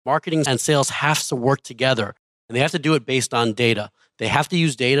Marketing and sales have to work together, and they have to do it based on data. They have to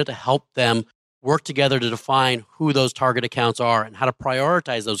use data to help them work together to define who those target accounts are and how to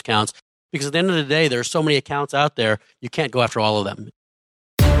prioritize those accounts. Because at the end of the day, there are so many accounts out there, you can't go after all of them.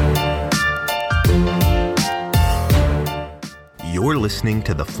 You're listening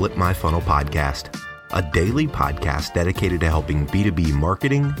to the Flip My Funnel podcast, a daily podcast dedicated to helping B2B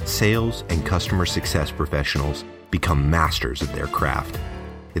marketing, sales, and customer success professionals become masters of their craft.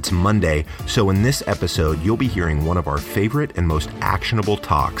 It's Monday, so in this episode, you'll be hearing one of our favorite and most actionable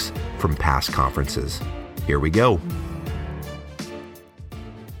talks from past conferences. Here we go.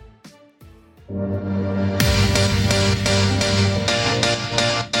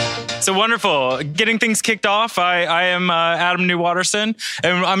 So wonderful. Getting things kicked off, I am Adam New-Watterson,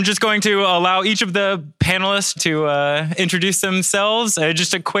 and I'm just going to allow each of the panelists to introduce themselves,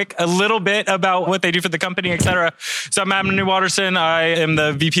 just a little bit about what they do for the company, et cetera. So I'm Adam New-Watterson. I am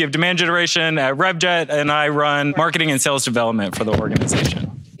the VP of Demand Generation at RevJet, and I run marketing and sales development for the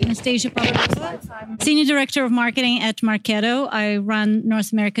organization. Anastasia, Pavlova, Senior Director of Marketing at Marketo. I run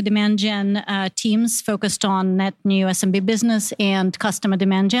North America Demand Gen teams focused on net new SMB business and customer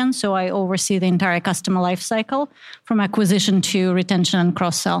demand gen. So I oversee the entire customer lifecycle from acquisition to retention and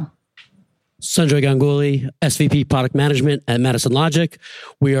cross-sell. Sonjoy Ganguly, SVP Product Management at Madison Logic.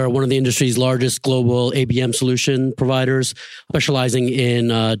 We are one of the industry's largest global ABM solution providers, specializing in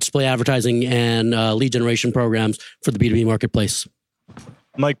display advertising and lead generation programs for the B2B marketplace.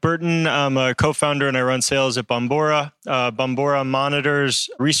 Mike Burton, I'm a co-founder and I run sales at Bombora. Bombora monitors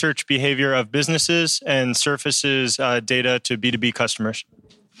research behavior of businesses and surfaces data to B2B customers.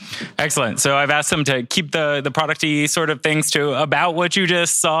 Excellent. So I've asked them to keep the product-y sort of things to about what you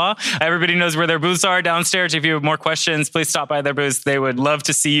just saw. Everybody knows where their booths are downstairs. If you have more questions, please stop by their booths. They would love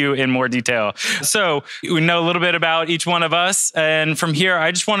to see you in more detail. So we know a little bit about each one of us. And from here,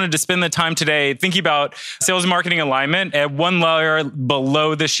 I just wanted to spend the time today thinking about sales and marketing alignment at one layer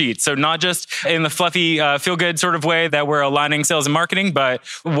below the sheet. So not just in the fluffy, feel-good sort of way that we're aligning sales and marketing, but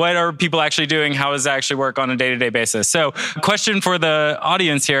what are people actually doing? How does it actually work on a day-to-day basis? So question for the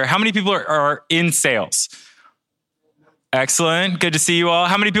audience here. How many people are in sales? Excellent. Good to see you all.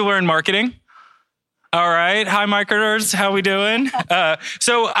 How many people are in marketing? All right. Hi, marketers. How we doing?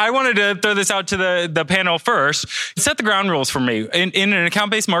 So I wanted to throw this out to the panel first. Set the ground rules for me. In an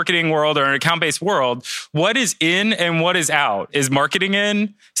account-based marketing world or an account-based world, what is in and what is out? Is marketing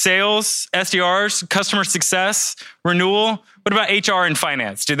in? Sales? SDRs? Customer success? Renewal? What about HR and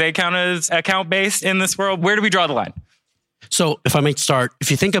finance? Do they count as account-based in this world? Where do we draw the line? So if I may start,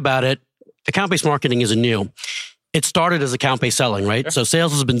 if you think about it, account-based marketing isn't new. It started as account-based selling, right? Sure. So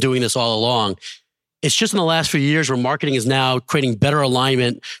sales has been doing this all along. It's just in the last few years where marketing is now creating better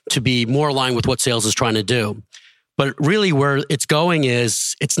alignment to be more aligned with what sales is trying to do. But really where it's going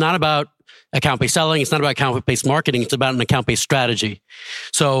is it's not about account-based selling. It's not about account-based marketing. It's about an account-based strategy.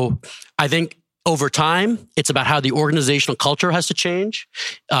 So I think over time, it's about how the organizational culture has to change.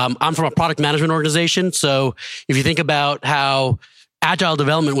 I'm from a product management organization. So if you think about how agile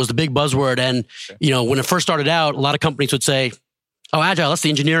development was the big buzzword, and when it first started out, a lot of companies would say, oh, agile, that's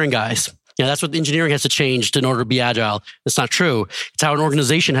the engineering guys. That's what the engineering has to change in order to be agile. That's not true. It's how an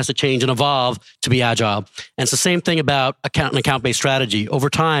organization has to change and evolve to be agile. And it's the same thing about an account-based strategy.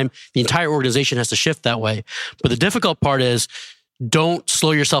 Over time, the entire organization has to shift that way. But the difficult part is don't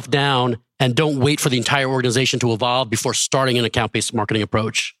slow yourself down and don't wait for the entire organization to evolve before starting an account-based marketing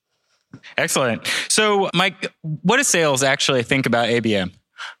approach. Excellent. So, Mike, what does sales actually think about ABM?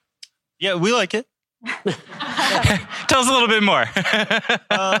 Yeah, we like it. Tell us a little bit more.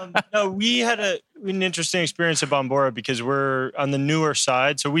 No, we had an interesting experience at Bombora because we're on the newer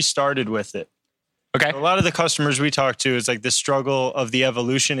side, so we started with it. Okay. So a lot of the customers we talk to is like the struggle of the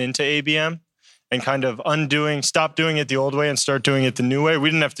evolution into ABM and kind of stop doing it the old way and start doing it the new way. We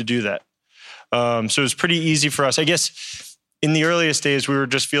didn't have to do that. So it was pretty easy for us. I guess in the earliest days, we were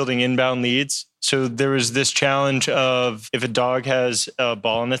just fielding inbound leads. So there was this challenge of if a dog has a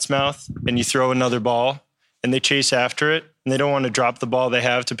ball in its mouth and you throw another ball and they chase after it and they don't want to drop the ball they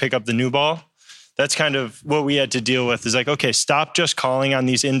have to pick up the new ball. That's kind of what we had to deal with is like, okay, stop just calling on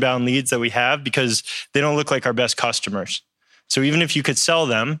these inbound leads that we have because they don't look like our best customers. So even if you could sell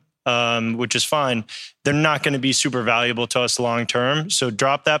them, which is fine, they're not going to be super valuable to us long term. So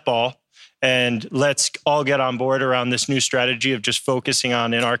drop that ball. And let's all get on board around this new strategy of just focusing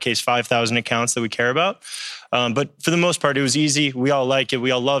on, in our case, 5,000 accounts that we care about. But for the most part, it was easy. We all like it. We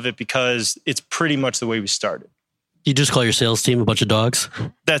all love it because it's pretty much the way we started. You just call your sales team a bunch of dogs?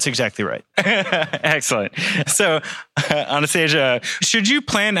 That's exactly right. Excellent. So, Anastasia, should you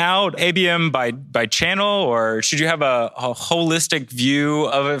plan out ABM by channel, or should you have a holistic view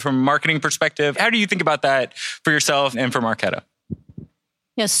of it from a marketing perspective? How do you think about that for yourself and for Marketo?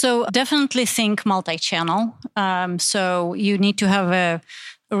 Yes, so definitely think multi-channel. So you need to have a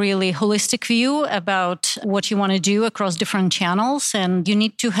really holistic view about what you want to do across different channels, and you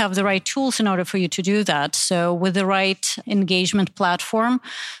need to have the right tools in order for you to do that. So with the right engagement platform,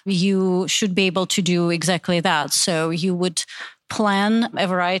 you should be able to do exactly that. So you would plan a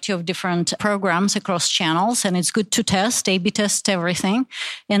variety of different programs across channels, and it's good to test, A/B test everything,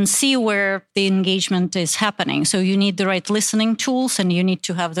 and see where the engagement is happening. So you need the right listening tools, and you need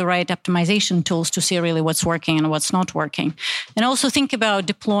to have the right optimization tools to see really what's working and what's not working. And also think about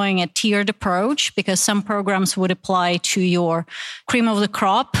deploying a tiered approach, because some programs would apply to your cream of the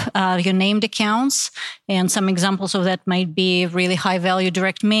crop, your named accounts, and some examples of that might be really high value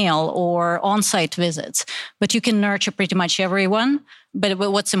direct mail or on-site visits. But you can nurture pretty much everyone. But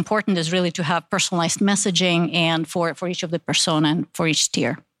what's important is really to have personalized messaging and for each of the persona and for each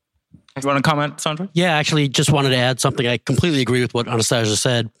tier. You want to comment, Sonjoy? Yeah, actually, just wanted to add something. I completely agree with what Anastasia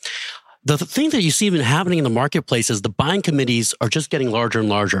said. The thing that you see even happening in the marketplace is the buying committees are just getting larger and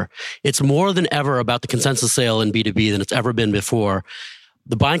larger. It's more than ever about the consensus sale in B2B than it's ever been before.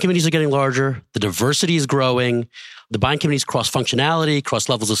 The buying committees are getting larger. The diversity is growing. The buying committees cross functionality, cross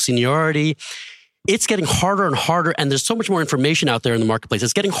levels of seniority. It's getting harder and harder, and there's so much more information out there in the marketplace.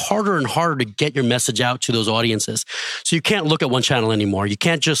 It's getting harder and harder to get your message out to those audiences. So you can't look at one channel anymore. You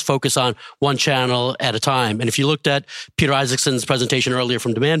can't just focus on one channel at a time. And if you looked at Peter Isaacson's presentation earlier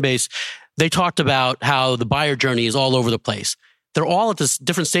from Demandbase, they talked about how the buyer journey is all over the place. They're all at this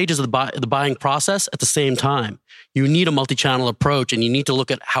different stages of the buying process at the same time. You need a multi-channel approach, and you need to look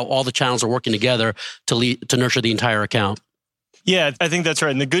at how all the channels are working together to nurture the entire account. Yeah, I think that's right.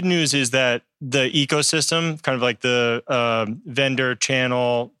 And the good news is that the ecosystem, kind of like the vendor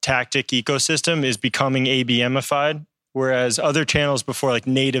channel tactic ecosystem, is becoming ABM-ified, whereas other channels before, like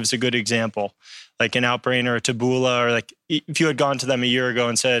Native's a good example, like an Outbrain or a Taboola, or like if you had gone to them a year ago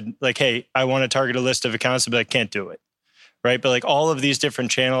and said, like, hey, I want to target a list of accounts, they'd be like, can't do it. Right. But like all of these different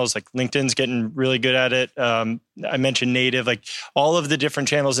channels, like LinkedIn's getting really good at it. I mentioned Native, like all of the different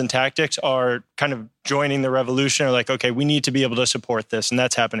channels and tactics are kind of joining the revolution, or like, okay, we need to be able to support this. And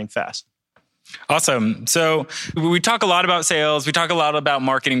that's happening fast. Awesome. So we talk a lot about sales, we talk a lot about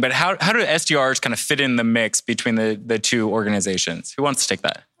marketing, but how do SDRs kind of fit in the mix between the two organizations? Who wants to take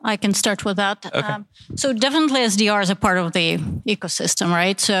that? I can start with that. Okay. So definitely SDRs are part of the ecosystem,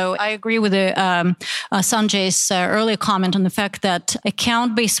 right? So I agree with Sanjay's earlier comment on the fact that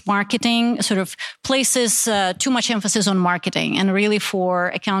account-based marketing sort of places too much emphasis on marketing. And really for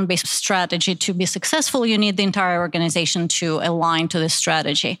account-based strategy to be successful, you need the entire organization to align to this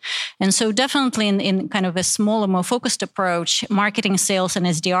strategy. And so definitely in kind of a smaller, more focused approach, marketing, sales, and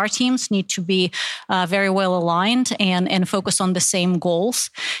SDR teams need to be very well aligned and focus on the same goals.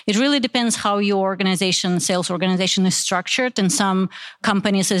 It really depends how your sales organization is structured. In some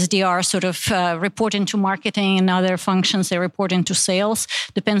companies, SDR sort of report into marketing, and other functions they report into sales.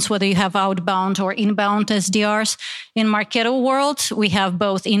 Depends whether you have outbound or inbound SDRs. In Marketo world, we have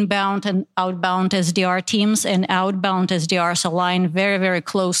both inbound and outbound SDR teams, and outbound SDRs align very, very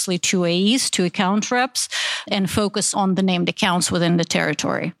closely to AEs, to account reps, and focus on the named accounts within the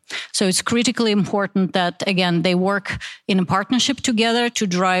territory. So it's critically important that, again, they work in a partnership together to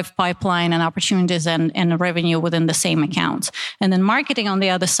drive pipeline and opportunities and revenue within the same accounts. And then marketing on the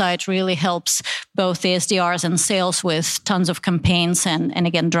other side really helps both the SDRs and sales with tons of campaigns and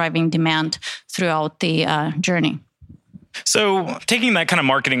again, driving demand throughout the journey. So taking that kind of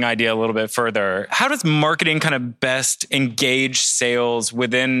marketing idea a little bit further, how does marketing kind of best engage sales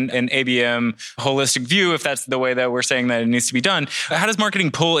within an ABM holistic view, if that's the way that we're saying that it needs to be done? How does marketing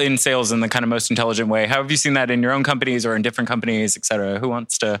pull in sales in the kind of most intelligent way? How have you seen that in your own companies or in different companies, et cetera? Who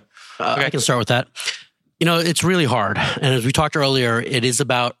wants to? Okay. I can start with that. You know, it's really hard. And as we talked earlier, it is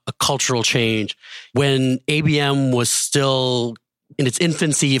about a cultural change. When ABM was still in its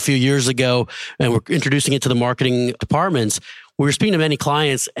infancy a few years ago, and we're introducing it to the marketing departments, we were speaking to many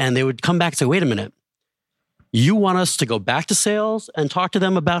clients, and they would come back and say, wait a minute, you want us to go back to sales and talk to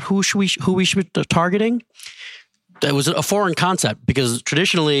them about who we should be targeting? That was a foreign concept, because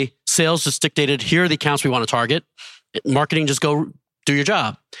traditionally sales just dictated, here are the accounts we want to target. Marketing, just go do your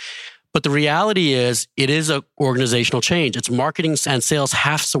job. But the reality is, it is an organizational change. It's marketing and sales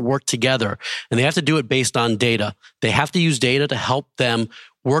have to work together, and they have to do it based on data. They have to use data to help them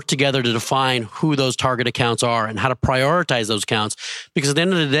work together to define who those target accounts are and how to prioritize those accounts. Because at the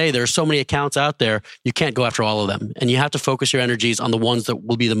end of the day, there are so many accounts out there, you can't go after all of them. And you have to focus your energies on the ones that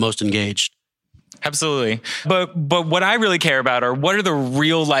will be the most engaged. Absolutely. But what I really care about are what are the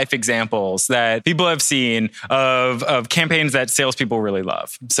real life examples that people have seen of campaigns that salespeople really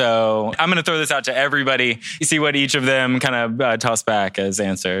love. So I'm going to throw this out to everybody, see what each of them kind of toss back as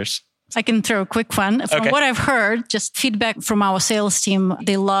answers. I can throw a quick one. From what I've heard, just feedback from our sales team,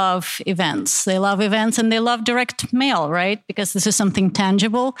 they love events. They love events and they love direct mail, right? Because this is something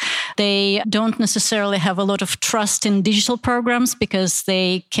tangible. They don't necessarily have a lot of trust in digital programs because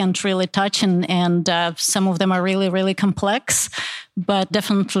they can't really touch and some of them are really, really complex. But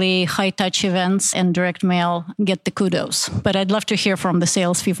definitely high-touch events and direct mail get the kudos. But I'd love to hear from the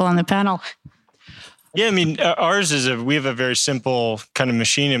salespeople on the panel. Yeah, I mean, ours is we have a very simple kind of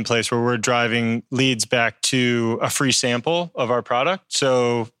machine in place where we're driving leads back to a free sample of our product.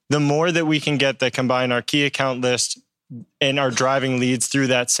 So the more that we can get that combine our key account list and are driving leads through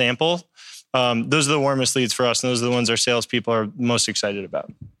that sample, those are the warmest leads for us. And those are the ones our salespeople are most excited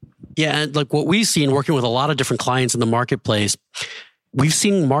about. Yeah, and like what we've seen working with a lot of different clients in the marketplace, we've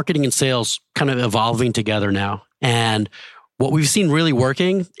seen marketing and sales kind of evolving together now. And what we've seen really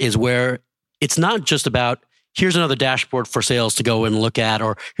working is where it's not just about, here's another dashboard for sales to go and look at,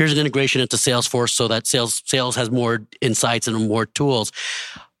 or here's an integration into Salesforce so that sales has more insights and more tools.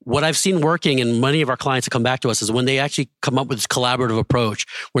 What I've seen working, and many of our clients have come back to us, is when they actually come up with this collaborative approach,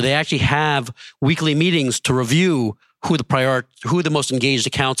 where they actually have weekly meetings to review who the most engaged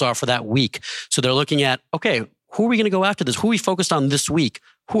accounts are for that week. So they're looking at, okay, who are we going to go after this? Who are we focused on this week?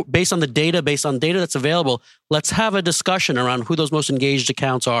 Based on data that's available, let's have a discussion around who those most engaged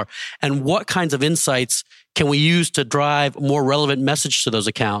accounts are and what kinds of insights can we use to drive more relevant message to those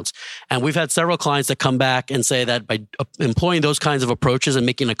accounts. And we've had several clients that come back and say that by employing those kinds of approaches and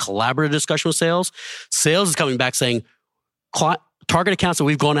making a collaborative discussion with sales is coming back saying, target accounts that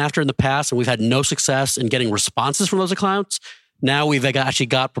we've gone after in the past and we've had no success in getting responses from those accounts, now we've actually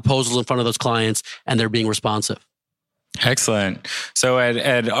got proposals in front of those clients and they're being responsive. Excellent. So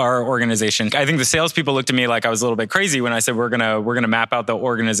at our organization, I think the salespeople looked at me like I was a little bit crazy when I said we're gonna map out the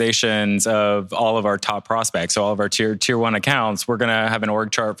organizations of all of our top prospects, so all of our tier 1 accounts. We're gonna have an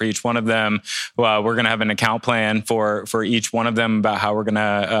org chart for each one of them. We're gonna have an account plan for each one of them about how we're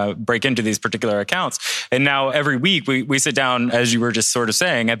gonna break into these particular accounts. And now every week we sit down, as you were just sort of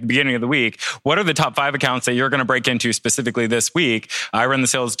saying at the beginning of the week, what are the top 5 accounts that you're gonna break into specifically this week? I run the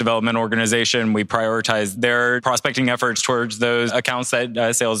sales development organization. We prioritize their prospecting efforts towards those accounts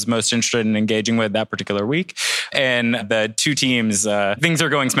that sales is most interested in engaging with that particular week. And the two teams, things are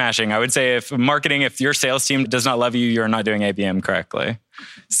going smashing. I would say if your sales team does not love you, you're not doing ABM correctly.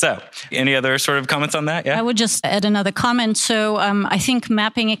 So any other sort of comments on that? Yeah, I would just add another comment. So I think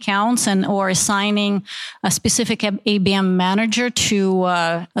mapping accounts or assigning a specific ABM manager to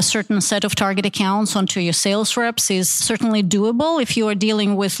a certain set of target accounts onto your sales reps is certainly doable if you are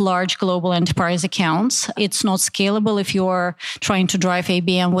dealing with large global enterprise accounts. It's not scalable if you're trying to drive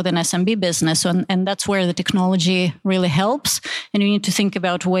ABM with an SMB business. And that's where the technology really helps. And you need to think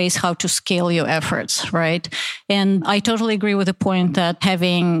about ways how to scale your efforts, right? And I totally agree with the point that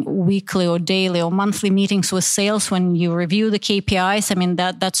having weekly or daily or monthly meetings with sales when you review the KPIs, I mean,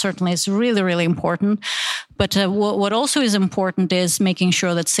 that certainly is really, really important. But what also is important is making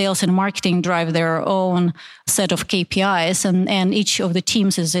sure that sales and marketing drive their own set of KPIs and each of the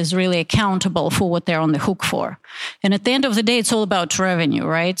teams is really accountable for what they're on the hook for. And at the end of the day, it's all about revenue,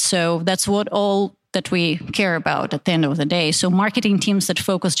 right? So that's all that we care about at the end of the day. So marketing teams that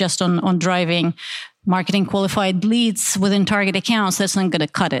focus just on driving marketing qualified leads within target accounts, that's not going to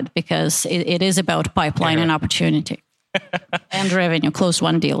cut it because it is about pipeline and opportunity and revenue, close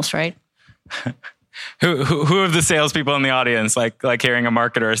won deals, right? Who of the salespeople in the audience like hearing a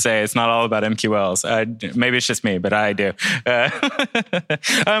marketer say it's not all about MQLs? Maybe it's just me, but I do.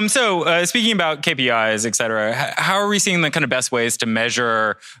 So speaking about KPIs, et cetera, how are we seeing the kind of best ways to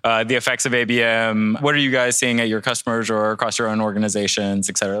measure the effects of ABM? What are you guys seeing at your customers or across your own organizations,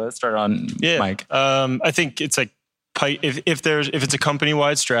 et cetera? Let's start on Mike. I think it's like if it's a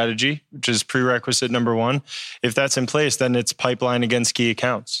company-wide strategy, which is prerequisite number 1, if that's in place, then it's pipeline against key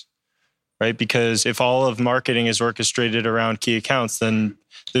accounts. Right? Because if all of marketing is orchestrated around key accounts, then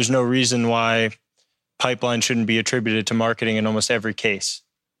there's no reason why pipeline shouldn't be attributed to marketing in almost every case,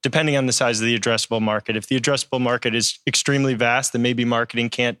 depending on the size of the addressable market. If the addressable market is extremely vast, then maybe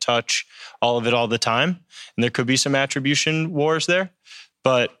marketing can't touch all of it all the time. And there could be some attribution wars there.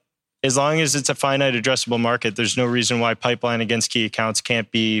 But as long as it's a finite addressable market, there's no reason why pipeline against key accounts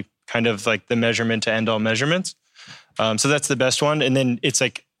can't be kind of like the measurement to end all measurements. So that's the best one. And then it's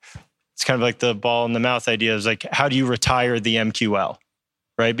kind of like the ball in the mouth idea is like, how do you retire the MQL?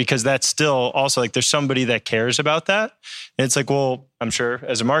 Right? Because that's still also like there's somebody that cares about that. And it's like, well, I'm sure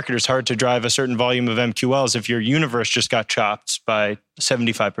as a marketer, it's hard to drive a certain volume of MQLs if your universe just got chopped by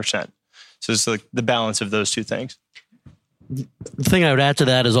 75%. So it's like the balance of those two things. The thing I would add to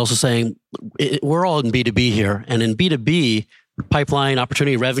that is also saying we're all in B2B here. And in B2B, pipeline,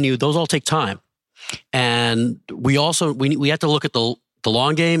 opportunity, revenue, those all take time. And we have to look at the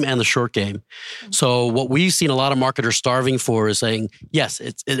long game and the short game. So what we've seen a lot of marketers starving for is saying, yes,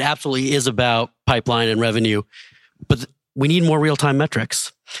 it absolutely is about pipeline and revenue, but we need more real-time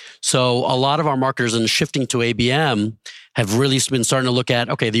metrics. So a lot of our marketers in shifting to ABM have really been starting to look at,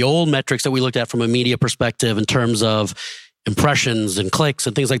 okay, the old metrics that we looked at from a media perspective in terms of impressions and clicks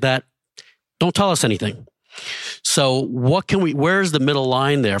and things like that, don't tell us anything. So where's the middle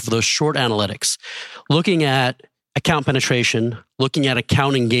line there for those short analytics? Looking at account penetration, looking at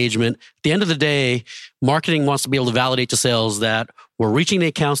account engagement. At the end of the day, marketing wants to be able to validate to sales that we're reaching the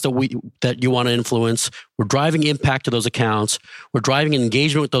accounts that you want to influence. We're driving impact to those accounts. We're driving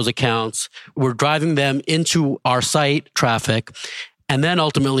engagement with those accounts. We're driving them into our site traffic. And then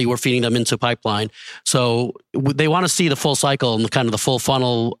ultimately we're feeding them into pipeline. So they want to see the full cycle and kind of the full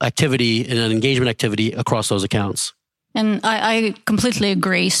funnel activity and an engagement activity across those accounts. And I completely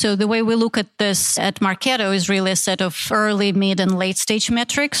agree. So the way we look at this at Marketo is really a set of early, mid, and late stage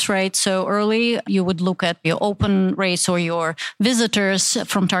metrics, right? So early, you would look at your open rates or your visitors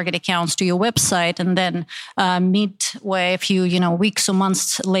from target accounts to your website. And then midway, a few weeks or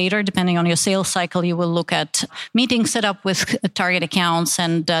months later, depending on your sales cycle, you will look at meetings set up with target accounts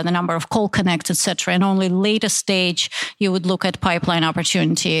and the number of call connects, et cetera. And only later stage, you would look at pipeline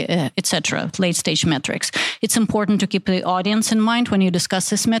opportunity, et cetera, late stage metrics. It's important to keep the audience in mind when you discuss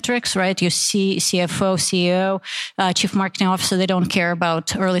these metrics, right? Your CFO, CEO, Chief Marketing Officer, they don't care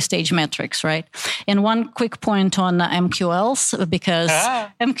about early stage metrics, right? And one quick point on MQLs, because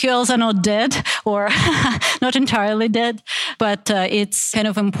MQLs are not dead or not entirely dead, but it's kind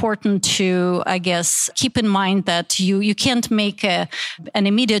of important to, I guess, keep in mind that you can't make an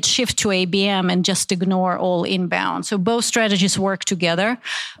immediate shift to ABM and just ignore all inbound. So both strategies work together.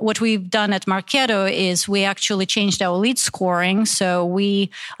 What we've done at Marketo is we actually changed our lead scoring. So we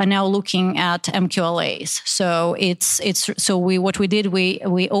are now looking at MQLAs. So what we did,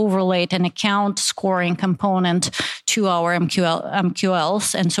 we overlaid an account scoring component to our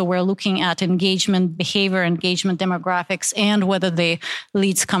MQLs. And so we're looking at engagement behavior, engagement demographics, and whether the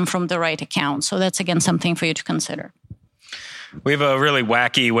leads come from the right account. So that's, again, something for you to consider. We have a really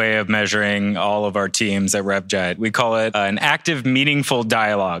wacky way of measuring all of our teams at RevJet. We call it an active, meaningful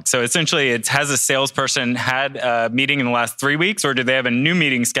dialogue. So essentially, has a salesperson had a meeting in the last 3 weeks, or do they have a new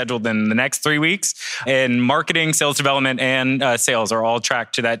meeting scheduled in the next 3 weeks? And marketing, sales development, and sales are all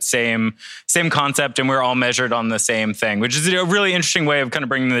tracked to that same concept, and we're all measured on the same thing, which is a really interesting way of kind of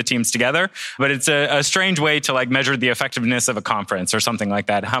bringing the teams together. But it's a strange way to measure the effectiveness of a conference or something like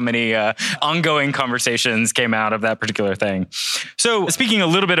that. How many ongoing conversations came out of that particular thing? So speaking a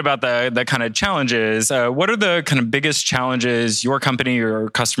little bit about the kind of challenges, what are the kind of biggest challenges your company or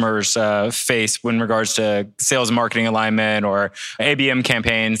customers face in regards to sales and marketing alignment or ABM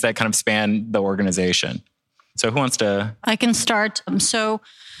campaigns that kind of span the organization? So who wants to? I can start. So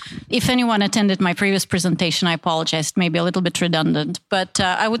if anyone attended my previous presentation, I apologize. It may be a little bit redundant, but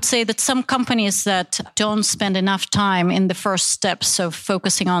I would say that some companies that don't spend enough time in the first steps of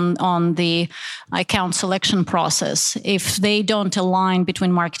focusing on the account selection process, if they don't align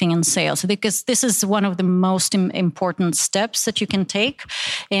between marketing and sales, because this is one of the most important steps that you can take.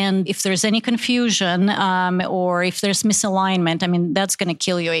 And if there's any confusion or if there's misalignment, that's going to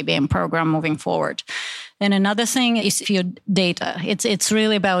kill your ABM program moving forward. And another thing is your data. It's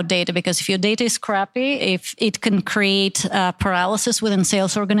really about data, because if your data is crappy, if it can create paralysis within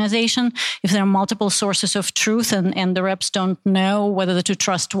sales organization, if there are multiple sources of truth and the reps don't know whether to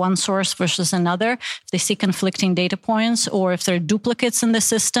trust one source versus another, if they see conflicting data points, or if there are duplicates in the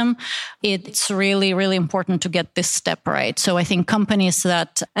system, it's really, really important to get this step right. So I think companies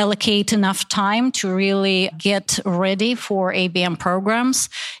that allocate enough time to really get ready for ABM programs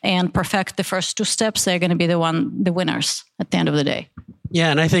and perfect the first two steps, they're going to be the winners at the end of the day.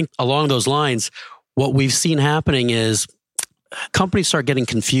 Yeah, and I think along those lines, what we've seen happening is companies start getting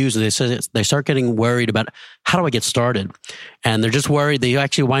confused, and they start getting worried about, how do I get started? And they're just worried. They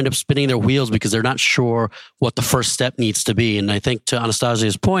actually wind up spinning their wheels because they're not sure what the first step needs to be. And I think to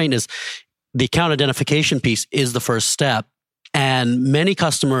Anastasia's point is the account identification piece is the first step. And many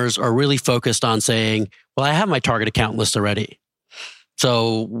customers are really focused on saying, well, I have my target account list already.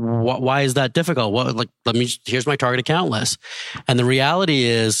 So why is that difficult? Well, here's my target account list. And the reality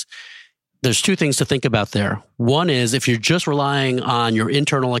is there's two things to think about there. One is if you're just relying on your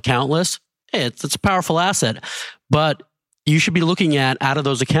internal account list, it's a powerful asset, but you should be looking at, out of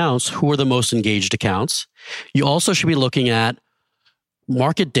those accounts, who are the most engaged accounts. You also should be looking at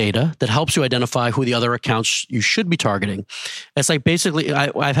market data that helps you identify who the other accounts you should be targeting. It's like basically,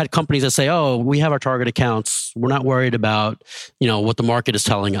 I've had companies that say, oh, we have our target accounts. We're not worried about, what the market is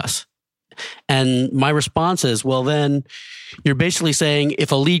telling us. And my response is, well, then you're basically saying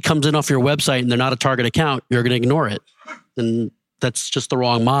if a lead comes in off your website and they're not a target account, you're going to ignore it. And that's just the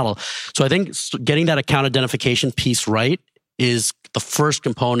wrong model. So I think getting that account identification piece right is the first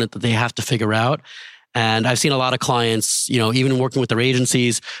component that they have to figure out. And I've seen a lot of clients, even working with their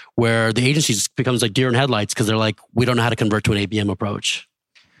agencies, where the agencies becomes like deer in headlights because they're like, we don't know how to convert to an ABM approach.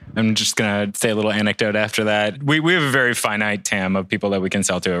 I'm just going to say a little anecdote after that. We have a very finite TAM of people that we can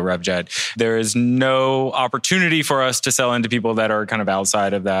sell to at RevJet. There is no opportunity for us to sell into people that are kind of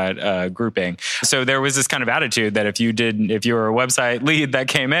outside of that grouping. So there was this kind of attitude that if you were a website lead that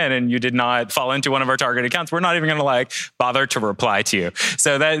came in and you did not fall into one of our target accounts, we're not even going to bother to reply to you.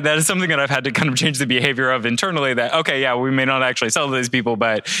 So that is something that I've had to kind of change the behavior of internally, that, okay, yeah, we may not actually sell to these people,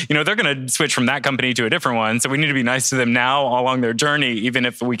 but they're going to switch from that company to a different one. So we need to be nice to them now along their journey, even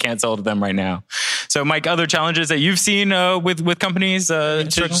if we can't sell to them right now. So, Mike, other challenges that you've seen with companies?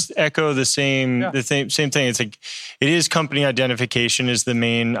 Just echo the same thing. It's like it is company identification is the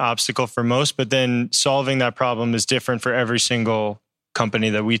main obstacle for most, but then solving that problem is different for every single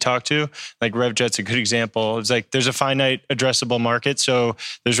company that we talk to. Like RevJet's a good example. It's like there's a finite addressable market, so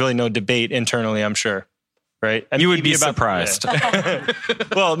there's really no debate internally, I'm sure. Right? You would be surprised.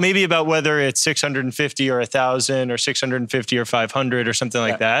 Well, maybe about whether it's 650 or 1,000 or 650 or 500 or something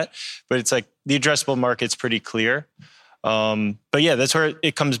like that. But it's like the addressable market's pretty clear. But yeah, that's where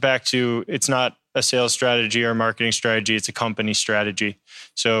it comes back to. It's not a sales strategy or a marketing strategy. It's a company strategy.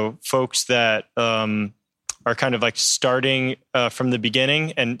 So folks that are kind of like starting from the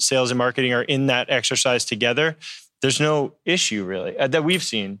beginning and sales and marketing are in that exercise together, there's no issue really that we've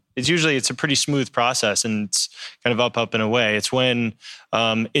seen. It's a pretty smooth process and it's kind of up and away. It's when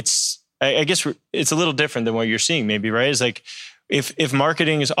I guess it's a little different than what you're seeing maybe, right? It's like if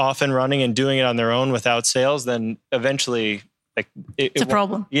marketing is off and running and doing it on their own without sales, then eventually it's a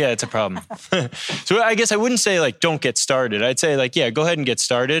problem. Yeah, it's a problem. So I guess I wouldn't say don't get started. I'd say go ahead and get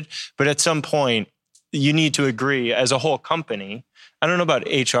started. But at some point you need to agree as a whole company. I don't know about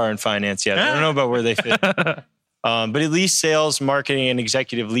HR and finance yet. I don't know about where they fit. But at least sales, marketing, and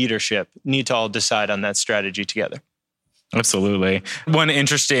executive leadership need to all decide on that strategy together. Absolutely. One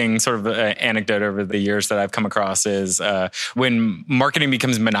interesting sort of anecdote over the years that I've come across is when marketing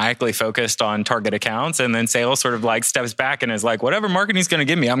becomes maniacally focused on target accounts and then sales sort of steps back and is like, whatever marketing's going to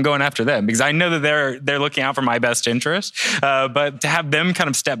give me, I'm going after them because I know that they're looking out for my best interest. But to have them kind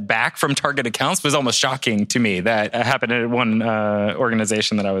of step back from target accounts was almost shocking to me. That happened at one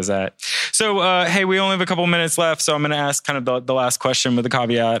organization that I was at. So, hey, we only have a couple minutes left. So I'm going to ask kind of the last question with the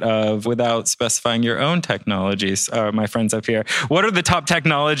caveat of without specifying your own technologies, my friend up here. What are the top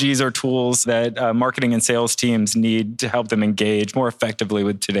technologies or tools that marketing and sales teams need to help them engage more effectively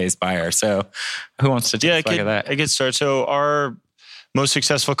with today's buyer? So who wants to take a look at that? I could start. So our most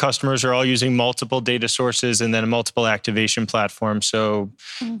successful customers are all using multiple data sources and then a multiple activation platform. So,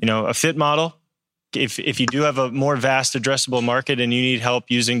 a fit model. If you do have a more vast addressable market and you need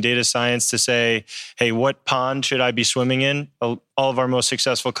help using data science to say, hey, what pond should I be swimming in? All of our most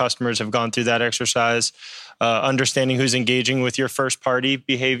successful customers have gone through that exercise. Understanding who's engaging with your first party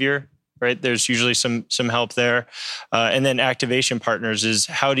behavior, right? There's usually some help there. And then activation partners is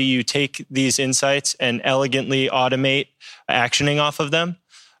how do you take these insights and elegantly automate actioning off of them?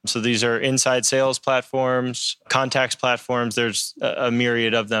 So these are inside sales platforms, contacts platforms. There's a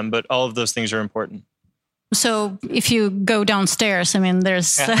myriad of them, but all of those things are important. So if you go downstairs, there's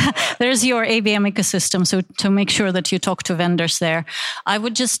your ABM ecosystem. So to make sure that you talk to vendors there, I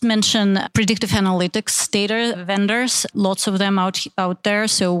would just mention predictive analytics data vendors. Lots of them out there.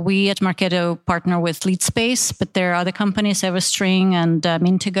 So we at Marketo partner with LeadSpace, but there are other companies, Everstring and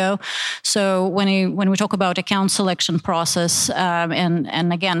Mintigo. So when we talk about account selection process,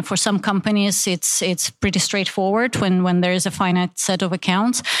 and again, for some companies, it's pretty straightforward when there is a finite set of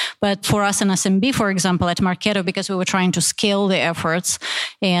accounts. But for us in SMB, for example, at Marketo because we were trying to scale the efforts,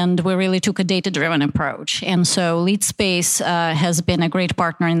 and we really took a data-driven approach. And so LeadSpace has been a great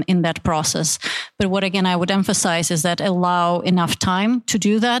partner in that process. But what, again, I would emphasize is that allow enough time to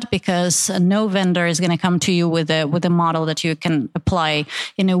do that, because no vendor is going to come to you with a model that you can apply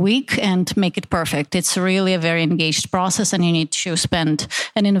in a week and make it perfect. It's really a very engaged process, and you need to spend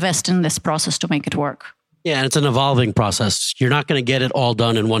and invest in this process to make it work. Yeah, and it's an evolving process. You're not going to get it all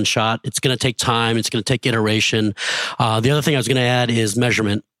done in one shot. It's going to take time. It's going to take iteration. The other thing I was going to add is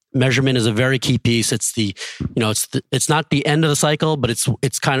measurement. Measurement is a very key piece. It's it's not the end of the cycle, but it's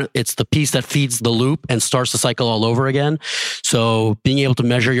the piece that feeds the loop and starts the cycle all over again. So being able to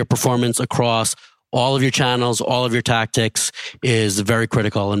measure your performance across all of your channels, all of your tactics is very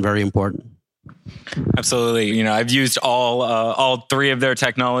critical and very important. Absolutely. I've used all three of their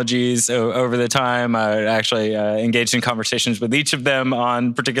technologies over the time. I actually engaged in conversations with each of them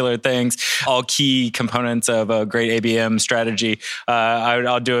on particular things, all key components of a great ABM strategy.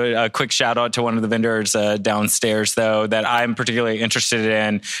 I'll do a quick shout out to one of the vendors downstairs, though, that I'm particularly interested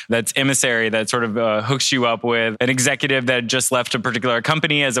in. That's Emissary, that sort of hooks you up with an executive that just left a particular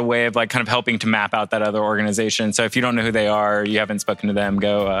company as a way of kind of helping to map out that other organization. So if you don't know who they are, you haven't spoken to them,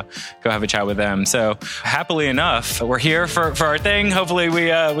 go have a chat with them. So happily enough, we're here for our thing. Hopefully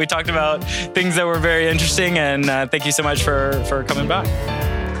we talked about things that were very interesting, and thank you so much for coming by.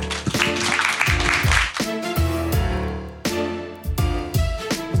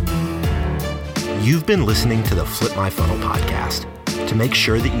 You've been listening to the Flip My Funnel podcast. To make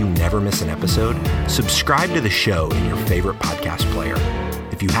sure that you never miss an episode, subscribe to the show in your favorite podcast player.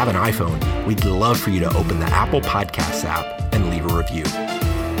 If you have an iPhone, we'd love for you to open the Apple Podcasts app and leave a review.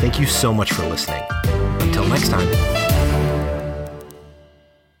 Thank you so much for listening. Until next time.